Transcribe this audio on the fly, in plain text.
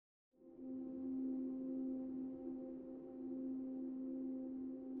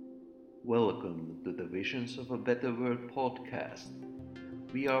Welcome to the Visions of a Better World podcast.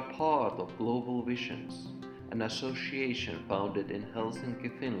 We are part of Global Visions, an association founded in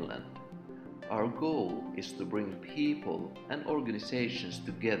Helsinki, Finland. Our goal is to bring people and organizations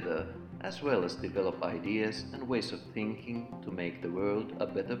together as well as develop ideas and ways of thinking to make the world a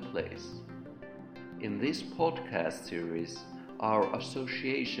better place. In this podcast series, our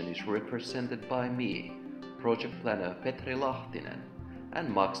association is represented by me, project planner Petri Lahtinen,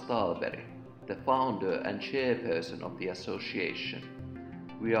 and Max Dahlberg, the founder and chairperson of the association.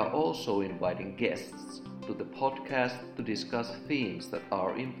 We are also inviting guests to the podcast to discuss themes that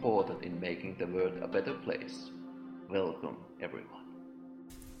are important in making the world a better place. Welcome, everyone.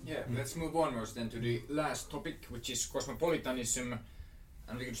 Yeah, let's move onwards then to the last topic, which is cosmopolitanism.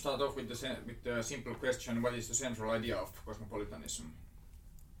 And we can start off with the simple question: what is the central idea of cosmopolitanism?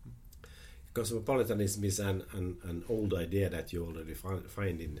 Cosmopolitanism is an old idea that you already find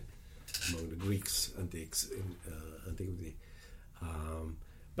among the Greeks antiquity.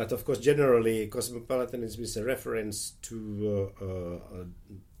 But of course, generally, cosmopolitanism is a reference to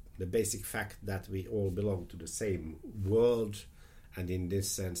the basic fact that we all belong to the same world, and in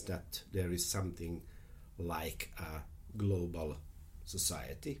this sense that there is something like a global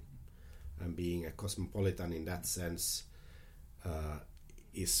society. And being a cosmopolitan in that sense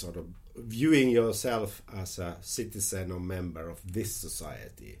is sort of viewing yourself as a citizen or member of this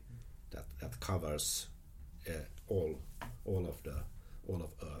society that covers all of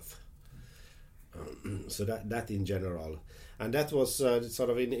Earth. So that in general, and that was sort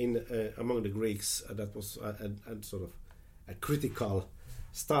of in among the Greeks. That was a sort of a critical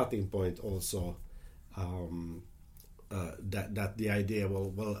starting point also. That the idea,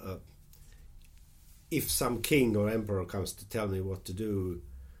 if some king or emperor comes to tell me what to do,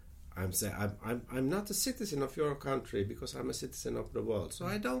 I'm not a citizen of your country because I'm a citizen of the world, so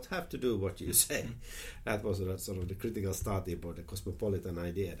I don't have to do what you say. That was sort of the critical starting point, the cosmopolitan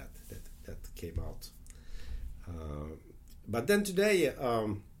idea that came out. But then today,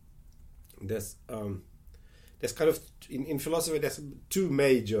 there's kind of in philosophy there's two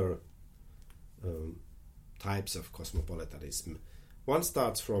major types of cosmopolitanism. One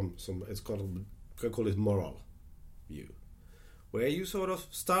starts from you can call it moral view, where you sort of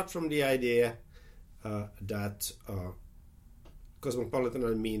start from the idea that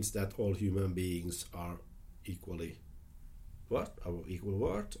cosmopolitanism means that all human beings are equally our equal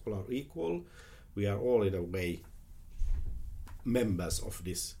worth, all are equal. We are all in a way members of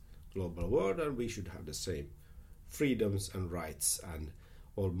this global world, and we should have the same freedoms and rights, and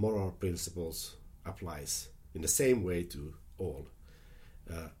all moral principles applies in the same way to all,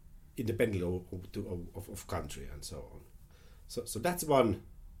 independently of country and so on. So that's one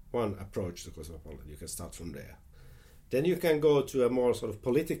approach to cosmopolitanism. You can start from there. Then you can go to a more sort of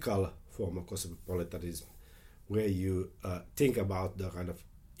political form of cosmopolitanism, where you think about the kind of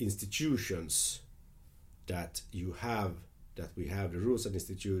institutions that we have, the rules and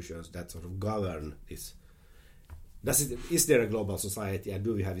institutions that sort of govern this. Is there a global society, and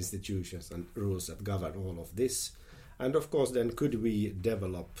do we have institutions and rules that govern all of this? And of course, then could we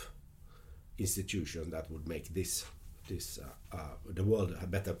develop institutions that would make the world a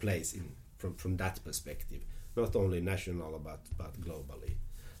better place from that perspective, not only national but globally.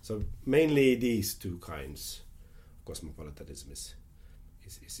 So mainly these two kinds of cosmopolitanism is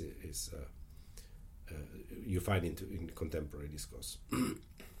you find in contemporary discourse.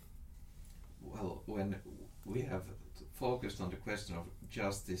 Well, when we have focused on the question of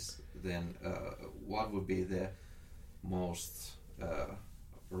justice, then what would be the most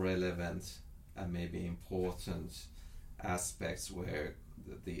relevant and maybe important aspects where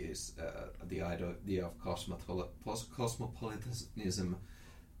the idea of cosmopolitanism,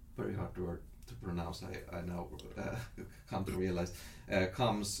 very hard word to pronounce, I now come to realize,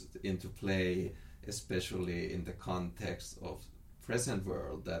 comes into play, especially in the context of present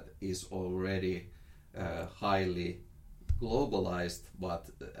world that is already highly globalized, but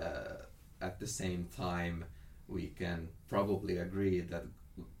at the same time we can probably agree that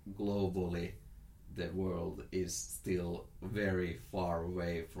globally the world is still very far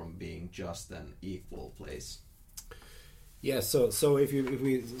away from being just an equal place. Yeah, so if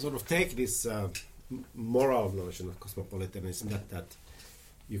we sort of take this moral notion of cosmopolitanism, that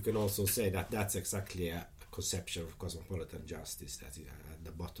you can also say that that's exactly a conception of cosmopolitan justice that is at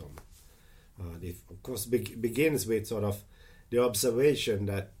the bottom. It of course begins with sort of the observation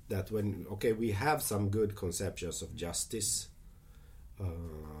that when we have some good conceptions of justice,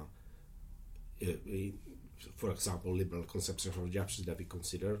 for example liberal conceptions of justice that we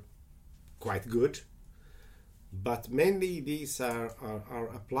consider quite good, but mainly these are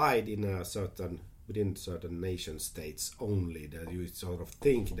applied in within certain nation states only. That you sort of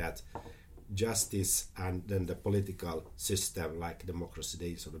think that justice and then the political system, like democracy,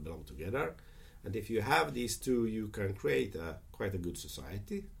 they sort of belong together. And if you have these two, you can create quite a good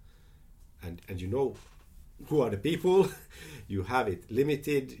society. And you know who are the people. You have it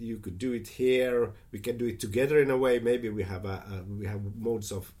limited. You could do it here. We can do it together in a way. Maybe we have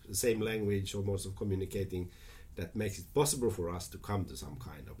modes of the same language or modes of communicating that makes it possible for us to come to some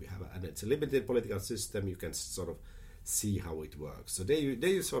kind of. And it's a limited political system. You can sort of see how it works. So there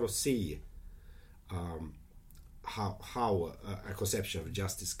you sort of see how a conception of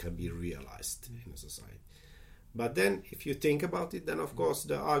justice can be realized in a society. But then, if you think about it, then of course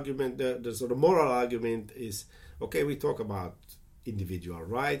the argument, the sort of moral argument is, okay, we talk about individual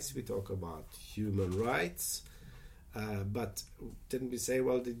rights, we talk about human rights, but then we say,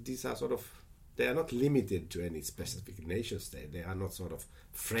 well, these are sort of, they are not limited to any specific nation state. They are not sort of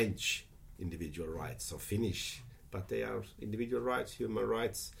French individual rights or Finnish, but they are individual rights, human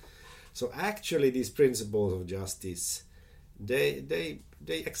rights. So actually, these principles of justice, they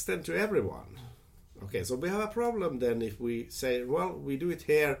extend to everyone. Okay, so we have a problem then if we say, well, we do it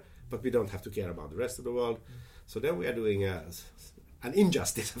here, but we don't have to care about the rest of the world. So then we are doing an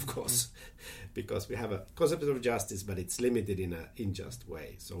injustice, of course, because we have a concept of justice, but it's limited in an unjust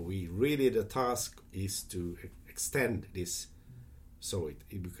way. So the task is to extend this so it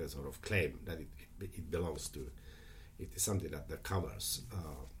can sort of claim that it belongs to, it is something that covers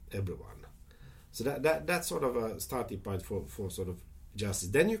everyone. So that's sort of a starting point for sort of justice.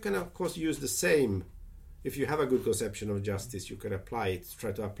 Then you can of course use the same. If you have a good conception of justice, you can try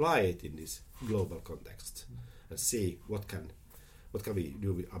to apply it in this global context and see what can we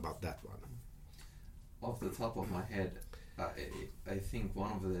do about that one. Off the top of my head, I think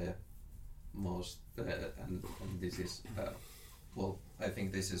one of the most and this is I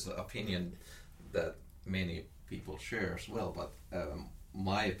think this is an opinion that many people share as well, but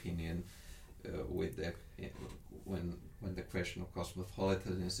my opinion with when the question of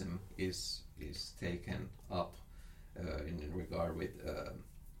cosmopolitanism is taken up in regard with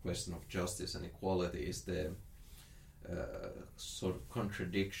question of justice and equality is the sort of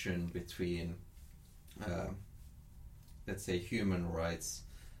contradiction between let's say human rights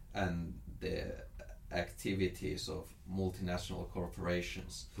and the activities of multinational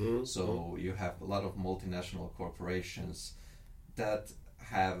corporations. Mm-hmm. So you have a lot of multinational corporations that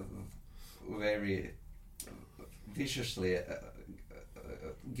have very viciously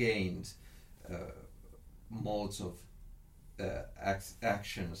gained modes of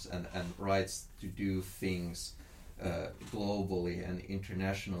actions and rights to do things globally and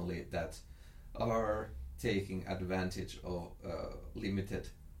internationally that are taking advantage of limited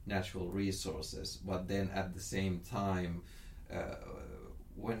natural resources, but then at the same time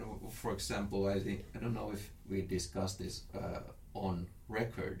when, for example, I don't know if we discussed this on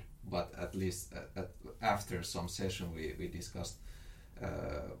record, but at least after some session we discussed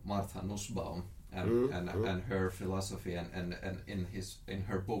Martha Nussbaum and her philosophy and in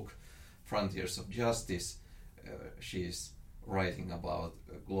her book Frontiers of Justice, she's writing about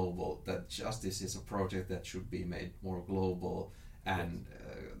that justice is a project that should be made more global, and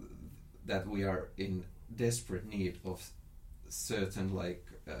that we are in desperate need of certain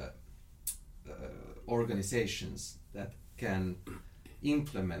organizations that can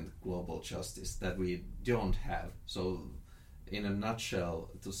implement global justice that we don't have. So in a nutshell,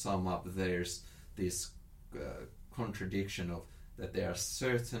 to sum up, there's this contradiction of that there are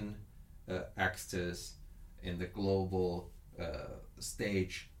certain actors in the global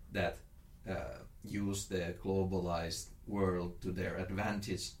stage that use the globalized world to their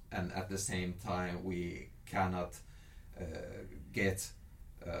advantage, and at the same time we cannot get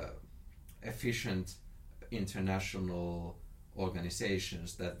efficient international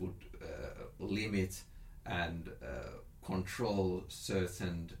organizations that would limit and control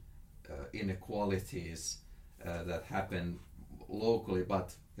certain inequalities that happen locally,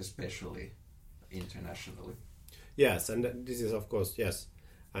 but especially internationally. Yes, and this is of course, yes,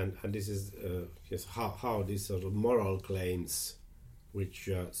 and this is how these sort of moral claims, which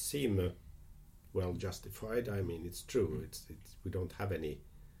seem well justified. I mean, it's true. It's we don't have any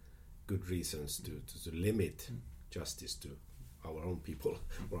good reasons to limit justice to our own people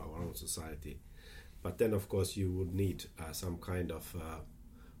or our own society. But then, of course, you would need some kind of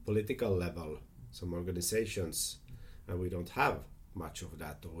political level, some organizations, and we don't have much of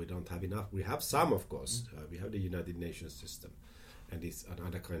that, or we don't have enough. We have some, of course. We have the United Nations system, and it's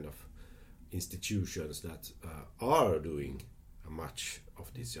another kind of institutions that are doing much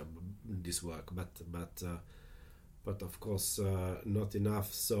of this work. But but of course not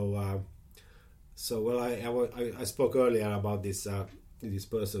enough. So I spoke earlier about this. These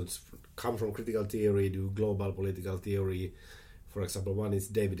persons come from critical theory, do global political theory. For example, one is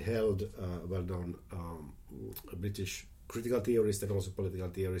David Held, well-known British critical theorist and also political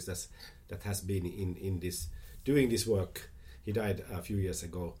theorist that has been in this doing this work. He died a few years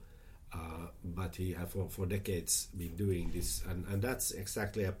ago, but he have for decades been doing this, and that's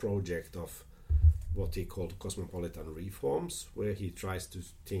exactly a project of what he called cosmopolitan reforms, where he tries to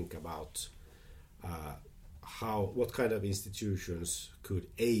think about what kind of institutions could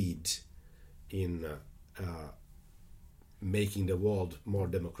aid in making the world more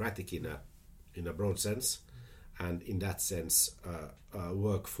democratic in a broad sense, and in that sense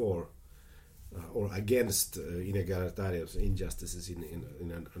work for or against inegalitarian injustices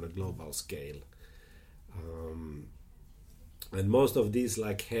on a global scale. And most of these,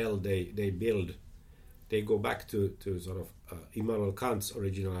 like Held, they go back to sort of Immanuel Kant's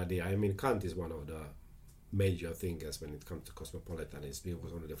original idea. I mean, Kant is one of the major thinkers when it comes to cosmopolitanism. He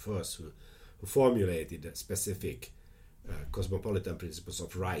was one of the first who formulated specific cosmopolitan principles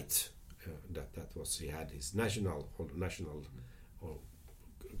of right. That was, he had his national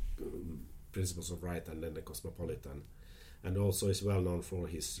principles of right, and then the cosmopolitan, and also is well known for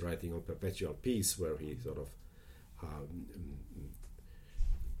his writing on perpetual peace, where he sort of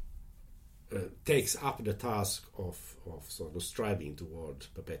takes up the task of sort of striving toward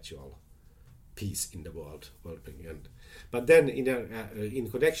perpetual peace in the world. But then in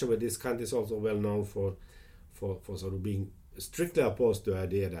connection with this, Kant is also well known for sort of being strictly opposed to the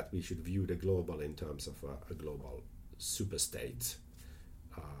idea that we should view the global in terms of a global superstate.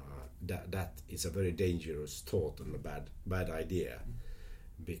 That is a very dangerous thought and a bad idea,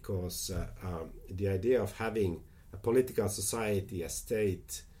 because the idea of having a political society, a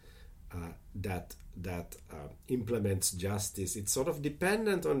state that implements justice, it's sort of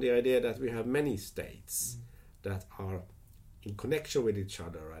dependent on the idea that we have many states that are in connection with each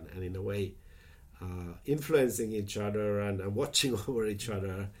other and in a way influencing each other and watching over each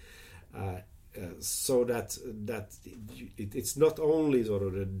other, so that it's not only sort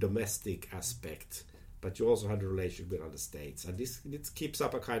of the domestic aspect, but you also have the relationship with other states, and this keeps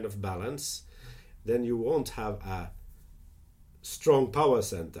up a kind of balance. Then you won't have a strong power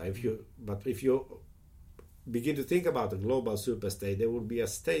center. If you begin to think about a global superstate, there will be a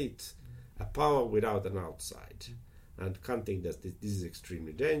state, a power without an outside. And Kant thinks that this is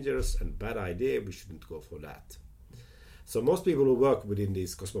extremely dangerous and bad idea. We shouldn't go for that. So most people who work within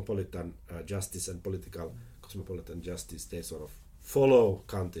this cosmopolitan justice and political cosmopolitan justice, they sort of follow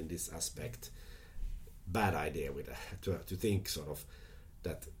Kant in this aspect. Bad idea to think sort of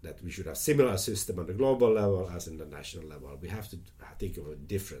that we should have similar system on the global level as in the national level. We have to think of it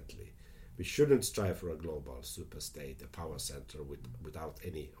differently. We shouldn't strive for a global superstate, a power center without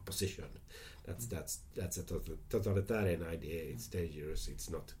any opposition. That's a totalitarian idea. It's dangerous. It's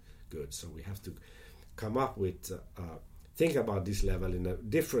not good. So we have to come up with think about this level in a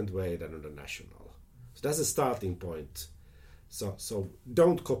different way than on the national. So that's a starting point. So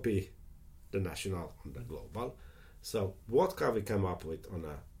don't copy the national on the global. So what can we come up with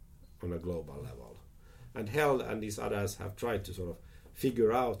on a global level? And Held and these others have tried to sort of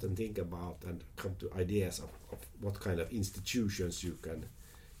figure out and think about and come to ideas of what kind of institutions you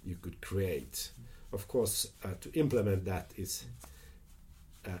could create. Of course, to implement that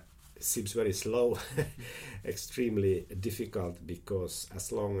seems very slow, extremely difficult, because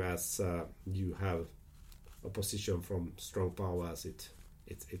as long as you have opposition from strong powers,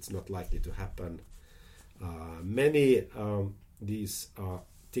 it's not likely to happen. Many these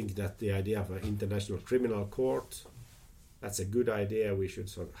think that the idea of an international criminal court, that's a good idea. We should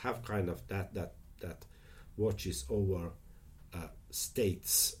sort of have kind of that watches over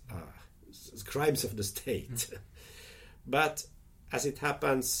states, crimes of the state. But as it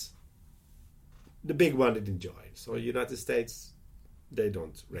happens, the big one didn't join. So United States, they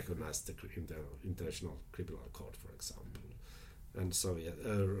don't recognize the International Criminal Court, for example. And so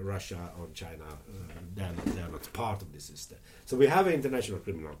Russia or China, they are not part of the system. So we have an International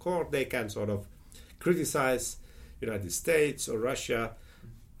Criminal Court. They can sort of criticize United States or Russia,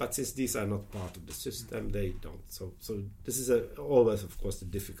 but since these are not part of the system, they don't. So this is always, of course, the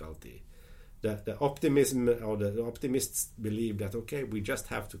difficulty. The optimism, or the optimists believe that, okay, we just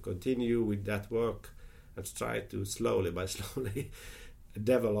have to continue with that work and try to slowly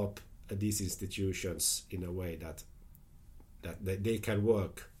develop these institutions in a way that they can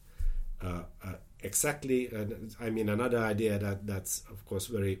work exactly. I mean, another idea that's of course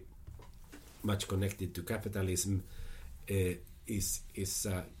very much connected to capitalism is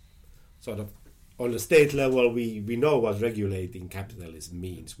sort of on the state level, we know what regulating capitalism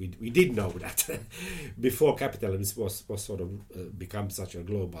means. We did know that before capitalism was sort of become such a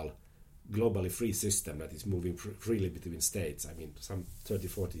globally free system that is moving freely between states. I mean, some 30,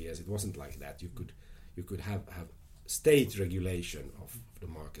 40 years it wasn't like that. You could have state regulation of the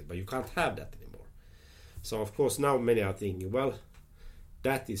market, but you can't have that anymore. So of course now many are thinking, well,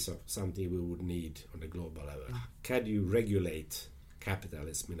 that is something we would need on a global level. Can you regulate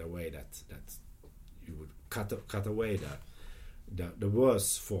capitalism in a way that you would cut away the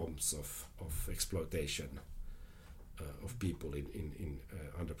worst forms of exploitation of people in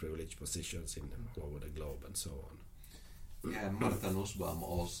underprivileged positions all over the globe and so on. Yeah, Martha Nussbaum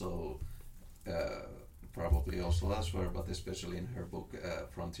also, probably also elsewhere, but especially in her book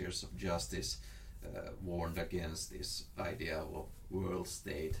Frontiers of Justice, warned against this idea of world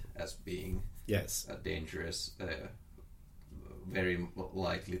state as being a dangerous, very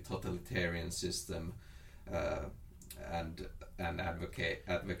likely totalitarian system, and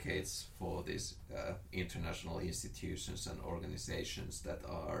advocates for these international institutions and organizations that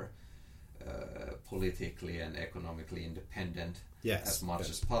are politically and economically independent as much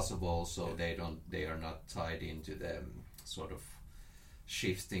as possible, so they are not tied into the sort of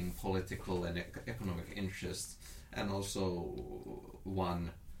shifting political and economic interests. And also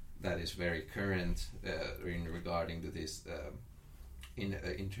one that is very current in regarding to this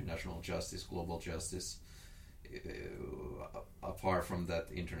international justice, global justice. Apart from that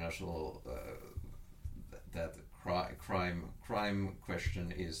international that crime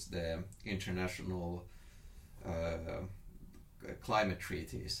question, is the international climate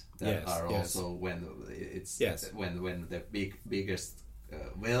treaties that are also when the biggest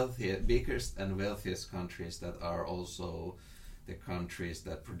and wealthiest countries that are also the countries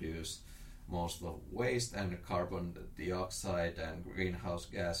that produce most of waste and carbon dioxide and greenhouse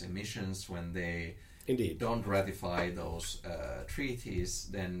gas emissions, when they don't ratify those treaties,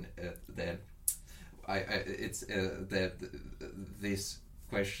 then this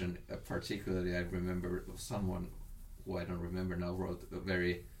question particularly, I remember someone who I don't remember now wrote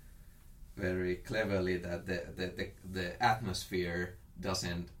very, very cleverly that the atmosphere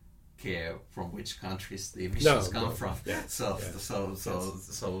doesn't care from which countries the emissions come from. Yeah. So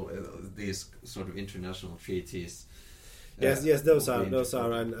these sort of international treaties. Yes, those are,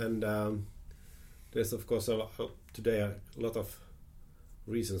 and there's of course today a lot of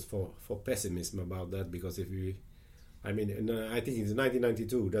reasons for pessimism about that, because I think in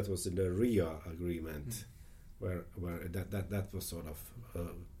 1992 that was in the Rio agreement, where that was sort of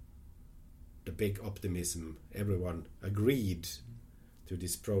the big optimism. Everyone agreed to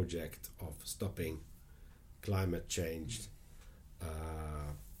this project of stopping climate change.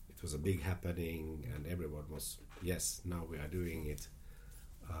 It was a big happening, and everyone was, yes, now we are doing it.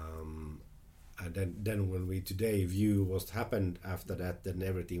 And then when we today view what happened after that, then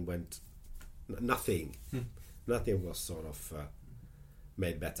everything went nothing. Nothing was sort of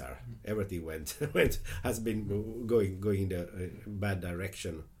made better. Everything has been going in the bad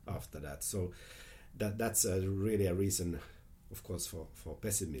direction after that. So that's really a reason, of course, for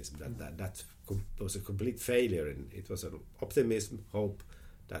pessimism. That was a complete failure, and it was an optimism, hope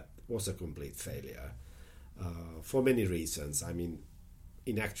that was a complete failure for many reasons. I mean,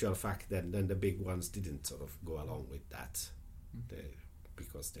 in actual fact, then the big ones didn't sort of go along with that,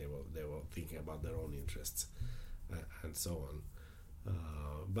 because they were thinking about their own interests and so on.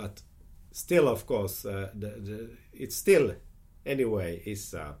 But still, of course, it's still anyway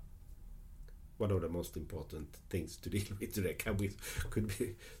is one of the most important things to deal with today. Could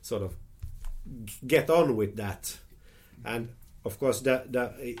we sort of get on with that? And of course,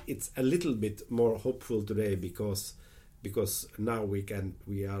 it's a little bit more hopeful today because now we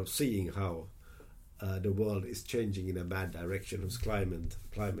are seeing how the world is changing in a bad direction.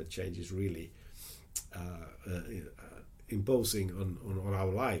 Climate change is really imposing on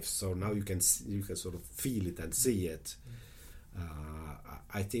our lives. So now you can sort of feel it and see it.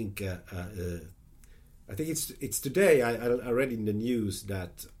 I think it's today. I read in the news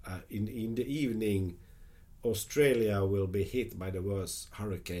that in the evening, Australia will be hit by the worst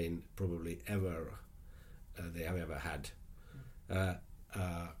hurricane probably ever they have ever had.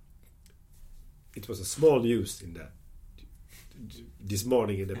 It was a small news this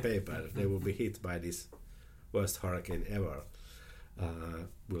morning in the paper. They will be hit by this worst hurricane ever.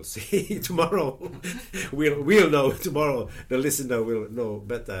 We'll see tomorrow. we'll know tomorrow. The listener will know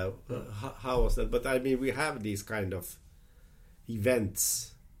better how was that. But I mean, we have these kind of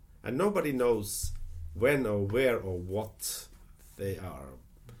events, and nobody knows when or where or what they are.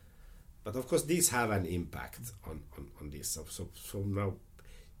 But of course, these have an impact on this. So now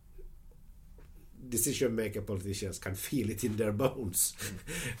decision maker politicians can feel it in their bones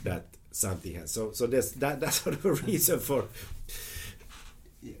that something has. So there's that's sort of a reason for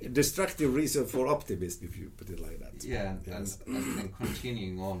destructive reason for optimism, if you put it like that. Yeah, yes. and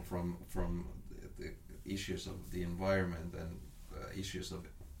continuing on from the issues of the environment and issues of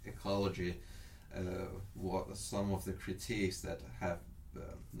ecology, what some of the critiques that have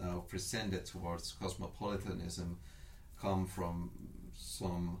now presented towards cosmopolitanism come from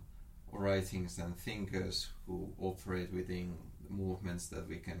some writings and thinkers who operate within movements that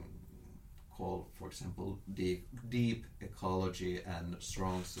we can call, for example, deep ecology and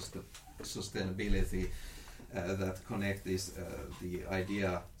strong sustainability, that connect this the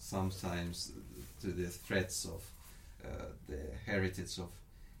idea sometimes to the threats of the heritage of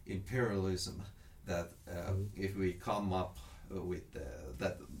imperialism, that if we come up with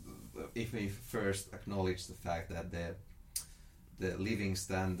that, if we first acknowledge the fact that the living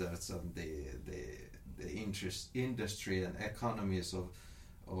standards and the industry and economies of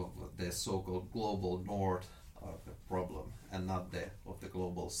the so-called global north are the problem and not of the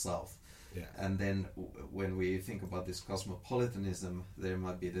global south. Yeah. And then when we think about this cosmopolitanism, there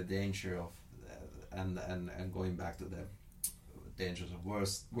might be the danger of and going back to the dangers of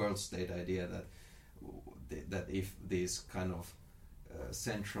world state idea that if these kind of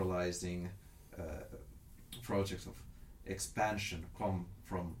centralizing projects of expansion come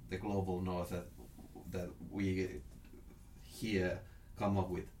from the global north, that we here come up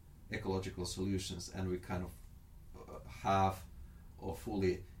with ecological solutions and we kind of have or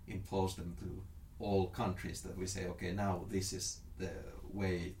fully impose them to all countries, that we say, okay, now this is the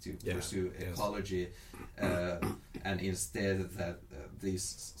way to pursue ecology, and instead that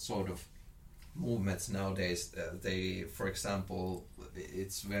these sort of movements nowadays, they, for example,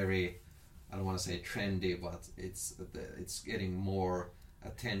 it's very, I don't want to say trendy, but it's getting more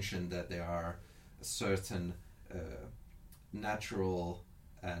attention that there are certain natural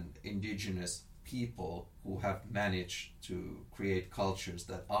and indigenous people who have managed to create cultures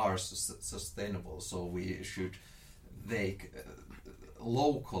that are sustainable. So we should make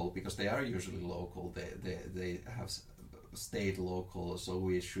local, because they are usually local, they have stayed local, so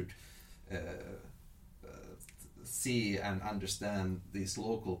we should see and understand these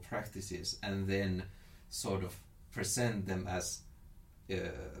local practices and then sort of present them as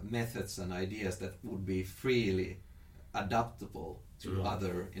methods and ideas that would be freely adaptable to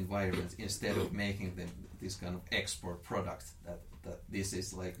other environments, instead of making them this kind of export product that this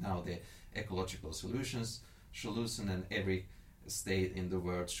is like now the ecological solution, and every state in the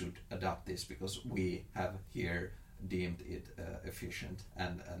world should adopt this because we have here deemed it efficient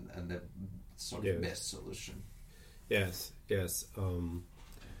and the sort of best solution. Yes.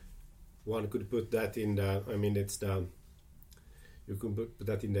 One could put that in the, I mean, it's the, you could put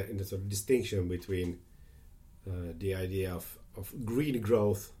that in the sort of distinction between the idea of green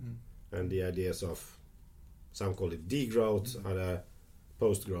growth and the ideas of, some call it degrowth, other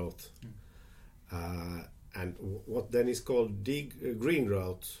post-growth. And what then is called green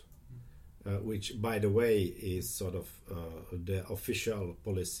growth, which, by the way, is sort of the official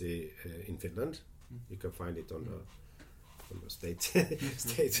policy in Finland. You can find it on the state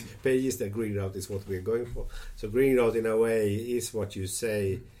pages. The green growth is what we're going for. So green growth, in a way, is what you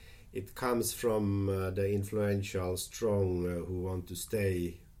say. It comes from the influential strong who want to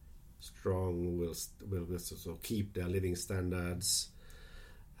stay strong, will so keep their living standards.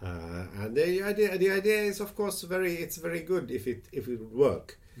 And the idea is, of course, it's very good if it would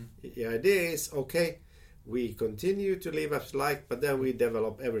work. The idea is, okay, we continue to live as like, but then we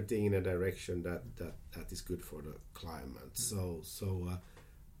develop everything in a direction that is good for the climate. So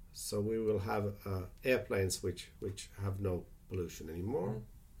we will have airplanes which have no pollution anymore.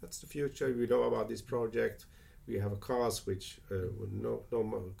 That's the future. We know about this project. We have cars which no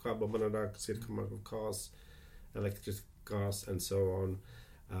carbon monoxide cars, electric cars, and so on.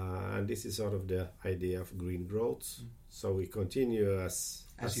 And this is sort of the idea of green growth. So we continue as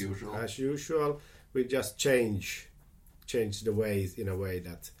usual. We just change the ways in a way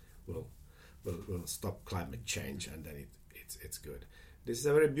that will stop climate change, and then it's good. This is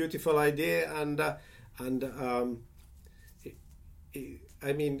a very beautiful idea, and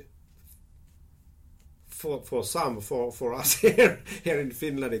I mean, for us here in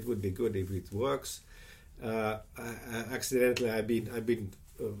Finland, it would be good if it works. Accidentally, I've been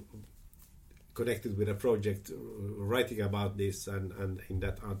connected with a project writing about this, and in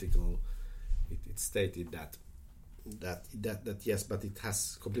that article, it stated that yes, but it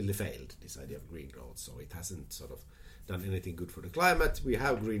has completely failed, this idea of green growth. So it hasn't sort of done anything good for the climate. We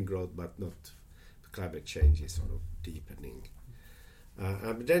have green growth, but not climate change is sort of deepening.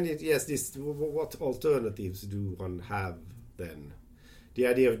 But then what alternatives do one have then? The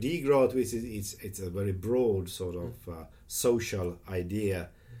idea of degrowth, which it's a very broad sort of social idea,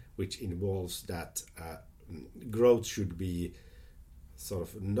 which involves that growth should be sort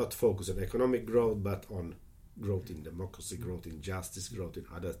of not focus on economic growth, but on growth in democracy, growth in justice, growth in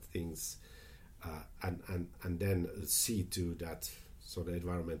other things, and then see to that sort of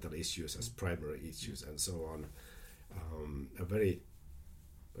environmental issues as primary issues and so on. A very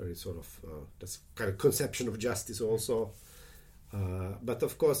sort of that's kind of conception of justice also, but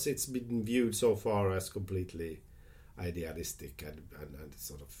of course it's been viewed so far as completely idealistic and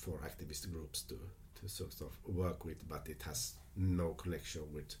sort of for activist groups to sort of work with, but it has no connection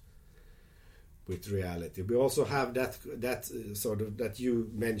with reality. We also have that sort of that you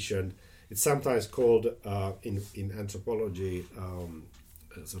mentioned. It's sometimes called in anthropology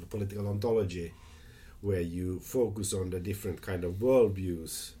sort of political ontology, where you focus on the different kind of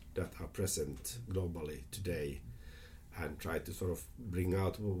worldviews that are present globally today, and try to sort of bring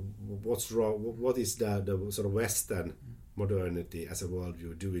out what's wrong, what is the sort of Western modernity as a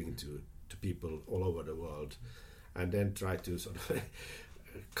worldview doing to people all over the world, and then try to sort of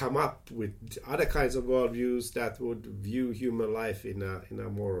come up with other kinds of worldviews that would view human life in a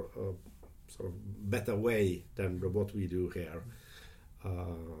more sort of better way than what we do here,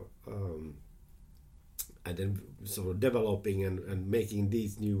 and then sort of developing and making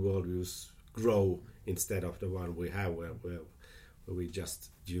these new worldviews grow instead of the one we have where we just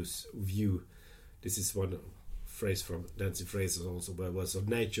view. This is one phrase from Nancy Fraser also, where so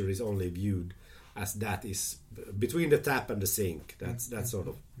nature is only viewed as that is between the tap and the sink. That's sort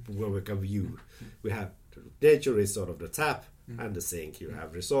of where we can view. We have nature is sort of the tap and the sink. You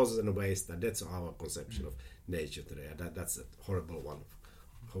have resources and waste, and that's our conception of nature today. And that's a horrible one,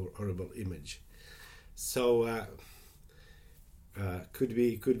 horrible image. So could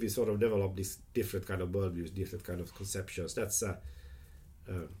we sort of develop this different kind of worldviews, different kind of conceptions? That's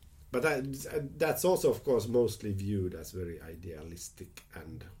but that's also, of course, mostly viewed as very idealistic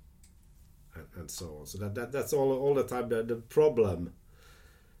and so on. So that's all the time the problem.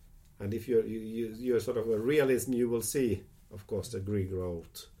 And if you're sort of a realism, you will see, of course, the green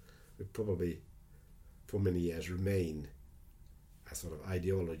growth will probably for many years remain a sort of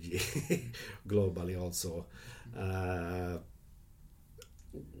ideology globally also.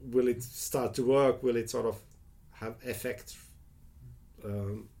 Will it start to work? Will it sort of have effect?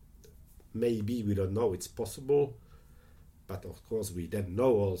 Maybe, we don't know. It's possible. But of course we then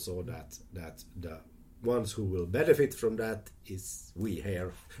know also that the ones who will benefit from that is we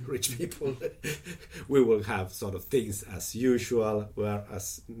here, rich people. We will have sort of things as usual,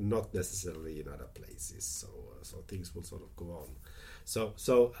 whereas not necessarily in other places. So things will sort of go on.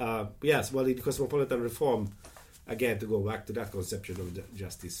 So yes, well, in cosmopolitan reform, again, to go back to that conception of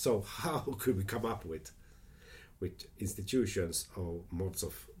justice. So how could we come up with institutions or modes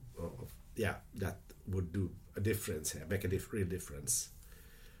of that would do a difference here, make a real difference?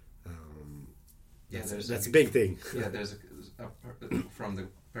 That's a big thing. Yeah, there's from the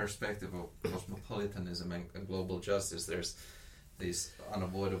perspective of cosmopolitanism and global justice, there's this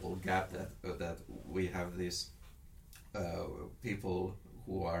unavoidable gap that we have these people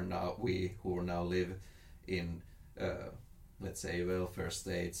who now live in let's say welfare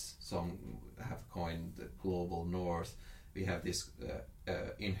states. Some have coined the global north. We have this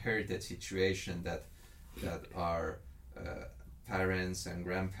inherited situation that our parents and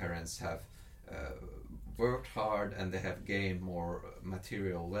grandparents have worked hard, and they have gained more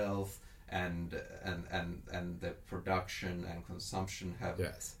material wealth, and the production and consumption have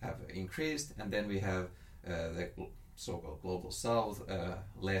increased. And then we have the so-called global south,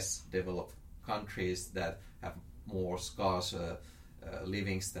 less developed countries that have more scarce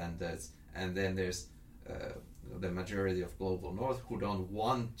living standards, and then there's the majority of global north who don't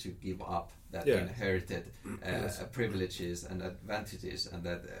want to give up that inherited privileges and advantages and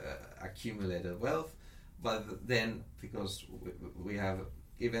that accumulated wealth. But then, because we have,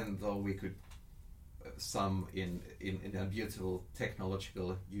 even though we could some in a beautiful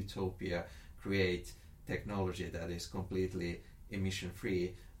technological utopia create technology that is completely emission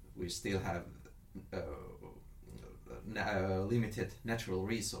free, we still have limited natural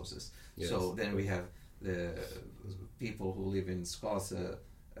resources. Yes. So then we have the people who live in scarce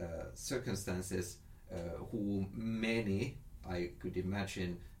circumstances, who many, I could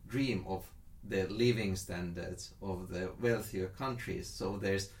imagine, dream of the living standards of the wealthier countries. So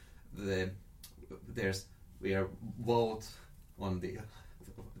we are both on the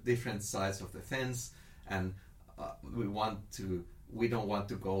different sides of the fence, and we want to we don't want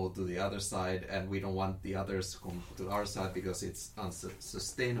to go to the other side, and we don't want the others to come to our side because it's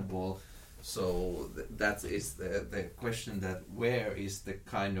unsustainable. So that is the question, that where is the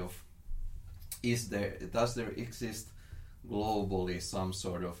kind of, does there exist globally some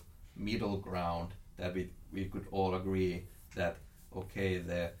sort of middle ground that we could all agree that, okay,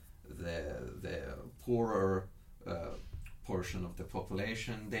 the poorer portion of the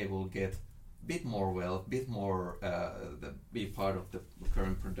population, they will get bit more wealth, bit more be part of the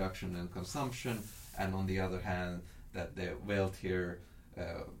current production and consumption, and on the other hand, that the wealthier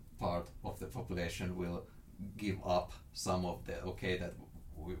part of the population will give up some of the, okay, that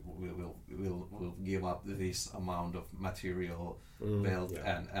we'll give up this amount of material wealth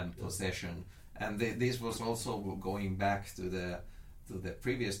and possession. And this was also going back to the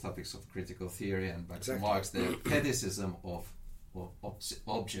previous topics of critical theory and back to Marx, the fetishism of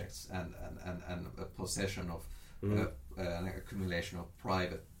objects and a possession of an accumulation of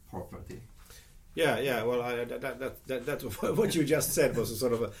private property. Yeah. Well, that what you just said was a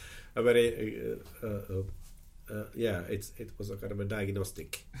sort of a very it was a kind of a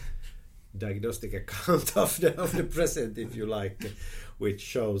diagnostic account of the present, if you like, which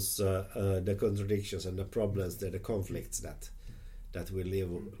shows the contradictions and the problems, the conflicts that we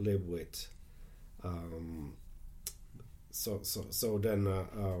live with. So then,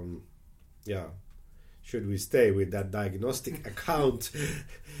 should we stay with that diagnostic account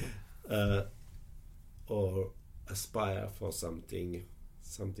or aspire for something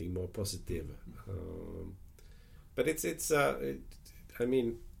more positive? But it's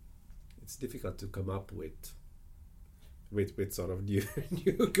difficult to come up with sort of new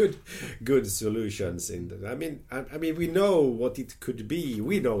good solutions. I mean we know what it could be.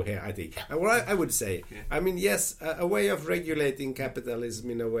 We know here, I think. Well, I would say, yes, a way of regulating capitalism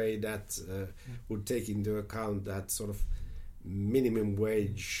in a way that would take into account that sort of minimum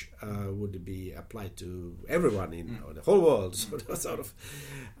wage would be applied to everyone in the whole world. Sort of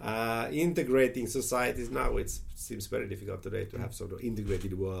integrating societies. Now it seems very difficult today to have sort of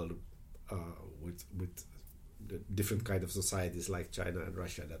integrated world with the different kind of societies like China and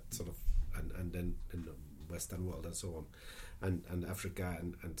Russia, that sort of, and then in the Western world and so on, and Africa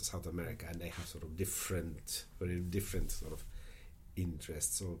and South America, and they have sort of very different sort of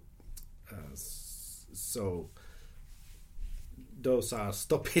interests. So those are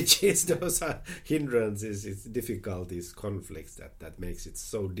stoppages, those are hindrances, it's difficulties, conflicts that makes it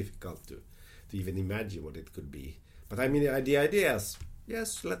so difficult to even imagine what it could be. But I mean, the ideas,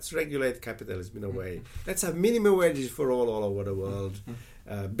 yes, let's regulate capitalism in a way. Let's have minimum wages for all over the world,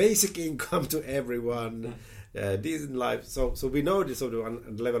 basic income to everyone, decent life. So we know this sort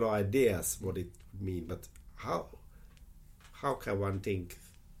of level of ideas what it would mean, but how can one think?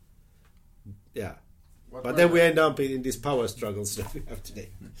 Yeah. But then we end up in these power struggles that we have today.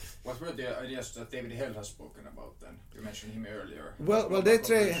 What were the ideas that David Held has spoken about then? You mentioned him earlier. Well,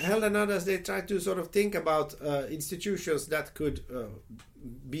 Held and others, they try to sort of think about institutions that could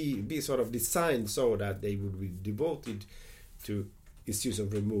be sort of designed so that they would be devoted to issues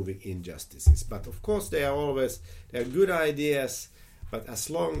of removing injustices. But of course, they are good ideas. But as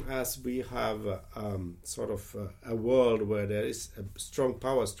long as we have sort of a world where there is a strong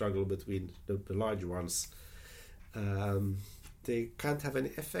power struggle between the large ones, they can't have any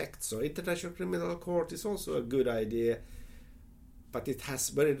effect. So International Criminal Court is also a good idea, but it has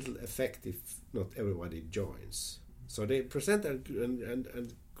very little effect if not everybody joins. So they present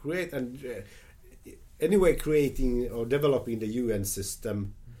and create anyway creating or developing the UN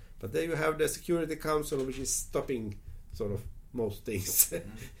system, but then you have the Security Council, which is stopping sort of most things.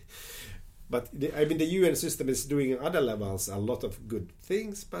 But the UN system is doing on other levels a lot of good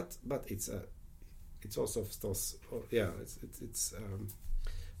things, but it's also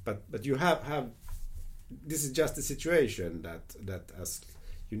but you have this is just a situation that as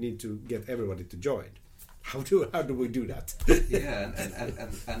you need to get everybody to join. How do we do that? Yeah,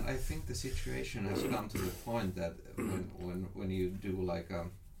 and I think the situation has come to the point that when you do like a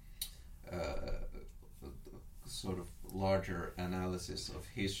sort of larger analysis of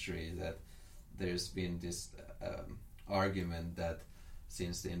history, that there's been this argument that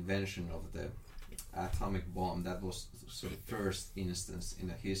since the invention of the atomic bomb, that was sort of first instance in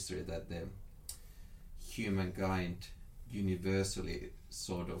a history that the humankind universally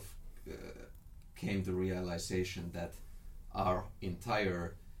sort of came to realization that our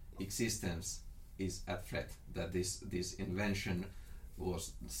entire existence is at threat, that this invention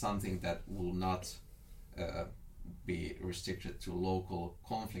was something that will not be restricted to local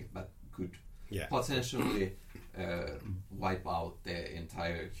conflict, but could potentially wipe out the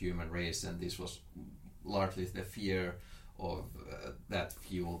entire human race. And this was largely the fear that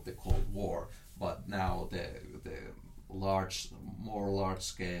fueled the Cold War. But now the more large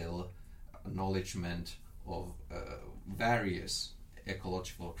scale acknowledgement of various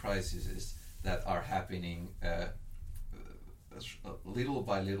ecological crises that are happening little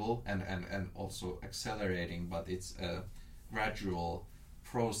by little and also accelerating, but it's a gradual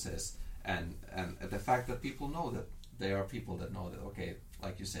process, and the fact that people know that there are people that know that, okay,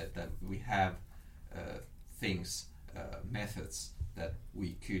 like you said, that we have things, methods that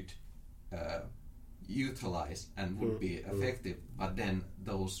we could utilize and would be effective, but then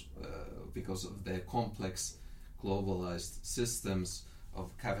those because of the complex globalized systems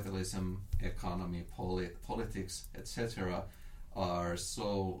of capitalism, economy, politics, etc., are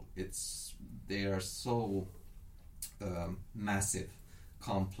so massive,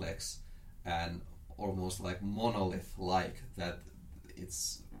 complex, and almost like monolith-like, that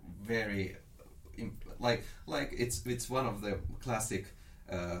it's very like it's one of the classic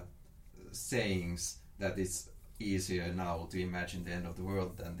sayings that it's easier now to imagine the end of the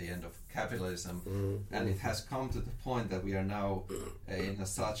world than the end of capitalism, and it has come to the point that we are now in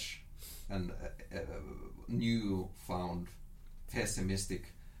such an new-found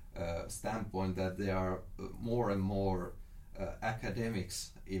pessimistic standpoint that there are more and more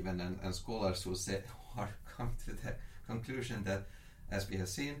academics even and scholars who are coming to the conclusion that, as we have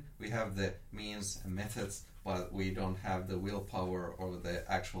seen, we have the means and methods, but we don't have the willpower or the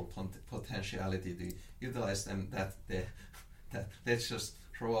actual potentiality to utilize them, that let's just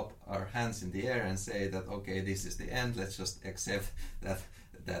throw up our hands in the air and say that, okay, this is the end, let's just accept that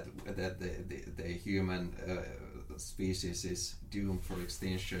the human species is doomed for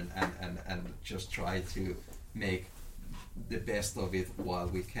extinction, and just try to make the best of it while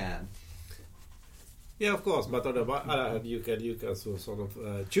we can. Yeah, of course, but on the other hand, you can sort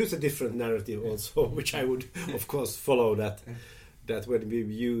of choose a different narrative also, which I would, of course, follow. That when we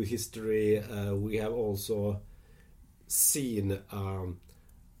view history, we have also seen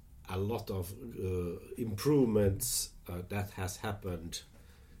a lot of improvements that has happened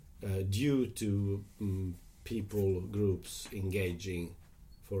due to people groups engaging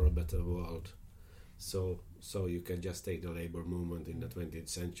for a better world. So you can just take the labor movement in the 20th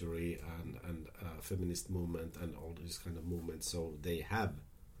century and feminist movement and all these kind of movements. So they have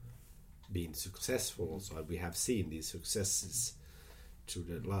been successful. So we have seen these successes through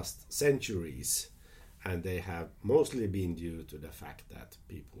the last centuries, and they have mostly been due to the fact that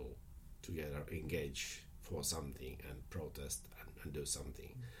people together engage for something and protest and do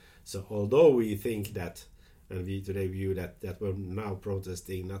something. So although we think that, and we today view that we're now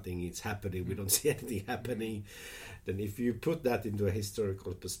protesting, nothing is happening, we don't see anything happening, then if you put that into a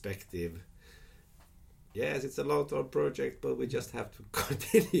historical perspective, yes, it's a long-term project, but we just have to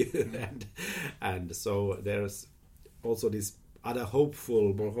continue. And so there's also this other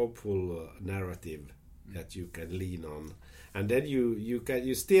more hopeful narrative that you can lean on. And then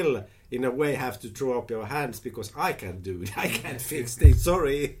you still in a way have to throw up your hands, because I can't do it, I can't fix things,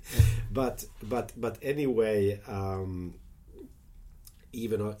 sorry. But anyway,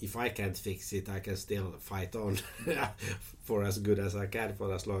 even if I can't fix it, I can still fight on for as good as I can,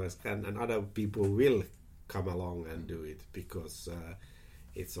 for as long as I can, and other people will come along and do it, because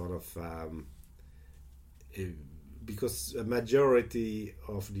it's sort of because a majority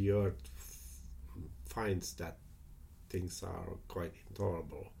of the earth finds that things are quite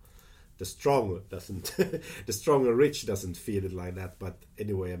intolerable. The strong doesn't, the strong and rich doesn't feel it like that, but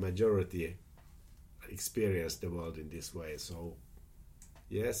anyway, a majority experience the world in this way. So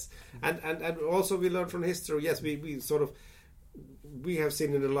yes, and also we learn from history. Yes, we have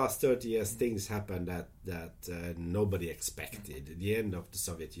seen in the last 30 years things happen that nobody expected. The end of the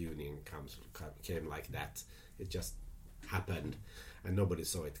Soviet Union came like that. It just happened, and nobody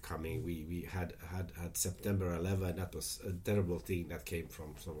saw it coming. We had September 11. That was a terrible thing that came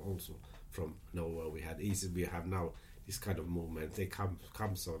from nowhere. We have now this kind of movement. They come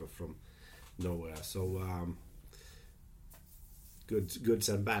sort of from nowhere. So goods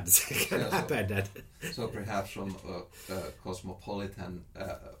and bads can happen. So perhaps from a cosmopolitan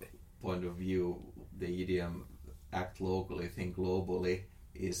point of view, the idiom "act locally, think globally"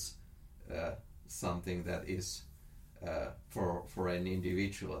 is something that is for an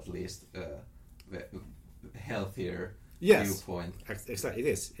individual at least healthier viewpoint. Exactly,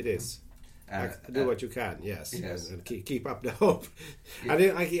 it is. Do what you can, yes. And keep up the hope.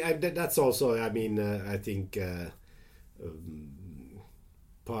 Yeah. I that's also, I think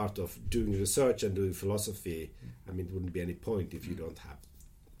part of doing research and doing philosophy. It wouldn't be any point if you don't have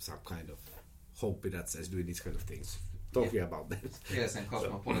some kind of hope in that sense, doing these kind of things, talking about them. Yes, and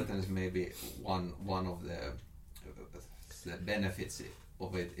cosmopolitanism may be one of the the benefits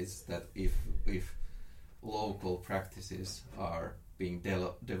of it is that if local practices are being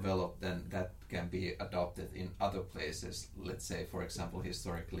developed, then that can be adopted in other places. Let's say, for example,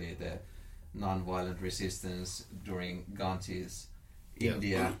 historically the non-violent resistance during Gandhi's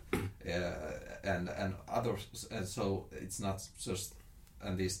India and others, and so it's not just,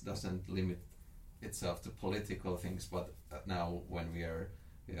 and this doesn't limit itself to political things, but now when we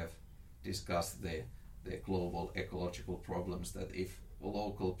have discussed the global ecological problems, that if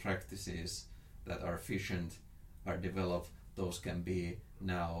local practices that are efficient are developed, those can be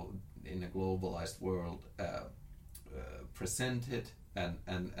now in a globalized world presented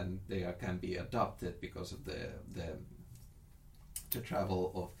and they can be adopted because of the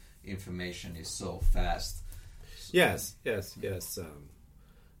travel of information is so fast. Yes.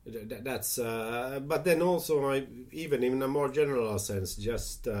 That's but then also even in a more general sense,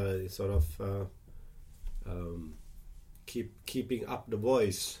 just sort of keeping up the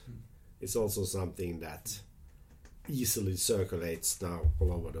voice is also something that easily circulates now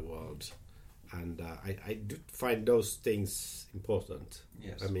all over the world, and I do find those things important.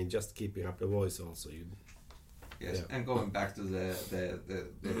 Yes. I mean, just keeping up the voice also. Yes, yeah. And going back to the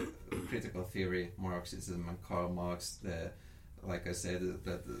critical theory, Marxism and Karl Marx, like I said,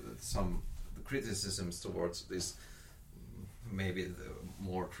 that some criticisms towards this, maybe the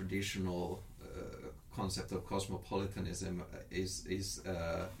more traditional concept of cosmopolitanism is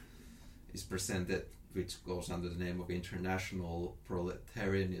presented, which goes under the name of international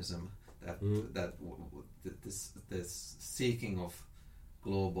proletarianism. That this seeking of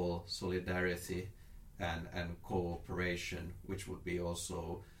global solidarity and cooperation, which would be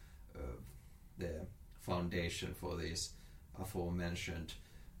also the foundation for these aforementioned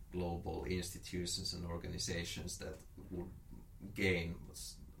global institutions and organizations that would gain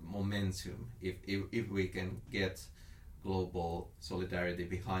momentum if we can get global solidarity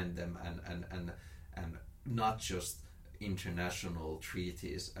behind them and not just international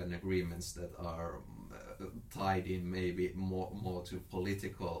treaties and agreements that are tied in maybe more to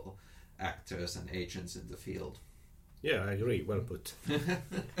political actors and agents in the field. Yeah, I agree. Well put.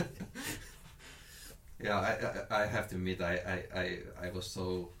 Yeah, I have to admit, I was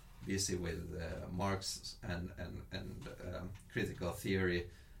so busy with Marx and critical theory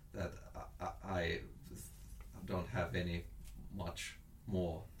that I don't have any much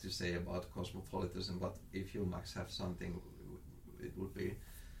more to say about cosmopolitanism. But if you, Max, have something, it would be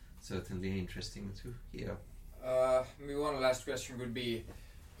certainly interesting to hear. Maybe one last question would be,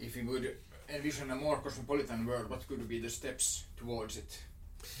 if you would envision a more cosmopolitan world, what could be the steps towards it?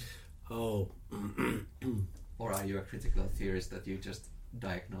 Oh. Or are you a critical theorist that you just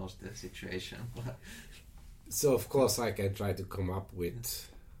diagnose the situation? So of course I can try to come up with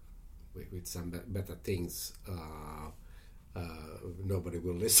some better things. Nobody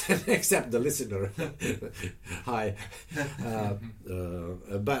will listen except the listener. Hi.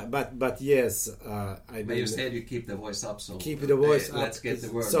 But yes, I mean, but you said you keep the voice up, so keep the voice up. Let's get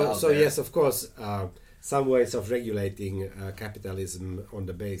the word out so there. Yes, of course, some ways of regulating capitalism on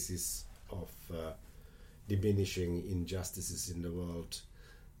the basis of diminishing injustices in the world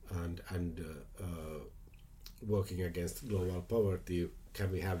and working against global poverty. Can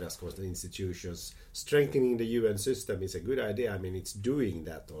we have those constant institutions? Strengthening the UN system is a good idea. I mean, it's doing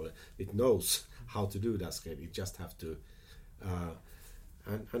that, or it knows how to do that. It just have to,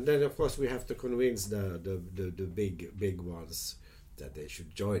 and then of course we have to convince the big ones that they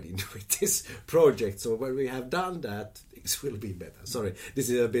should join in with this project. So when we have done that, things will be better. Sorry, this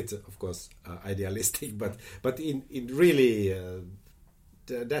is a bit, of course, idealistic, but in really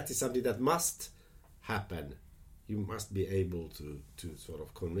that is something that must happen. You must be able to sort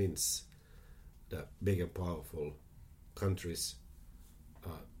of convince the big and powerful countries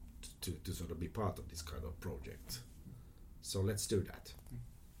to sort of be part of this kind of project. So let's do that.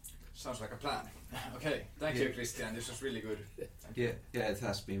 Sounds like a plan. Okay, thank you, Kristian. This was really good. Yeah, it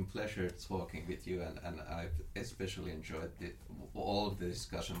has been a pleasure talking with you, and I've especially enjoyed all of the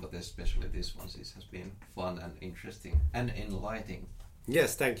discussion, but especially this one. This has been fun and interesting and enlightening.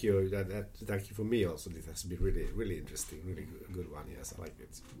 Yes, thank you. Thank you for me also. This has been really, really interesting, really good one. Yes, I like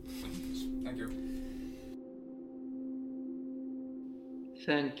it. Thank you.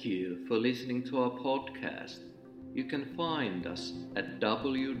 Thank you for listening to our podcast. You can find us at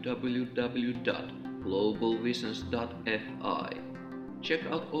www.globalvisions.fi. Check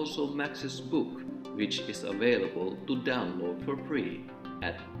out also Max's book, which is available to download for free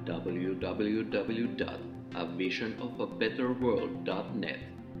at www.avisionofabetterworld.net.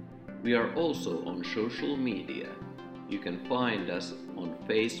 We are also on social media. You can find us on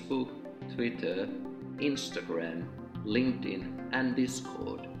Facebook, Twitter, Instagram, LinkedIn and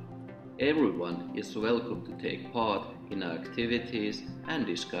Discord. Everyone is welcome to take part in our activities and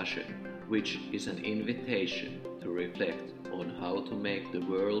discussion, which is an invitation to reflect on how to make the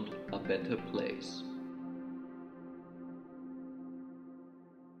world a better place.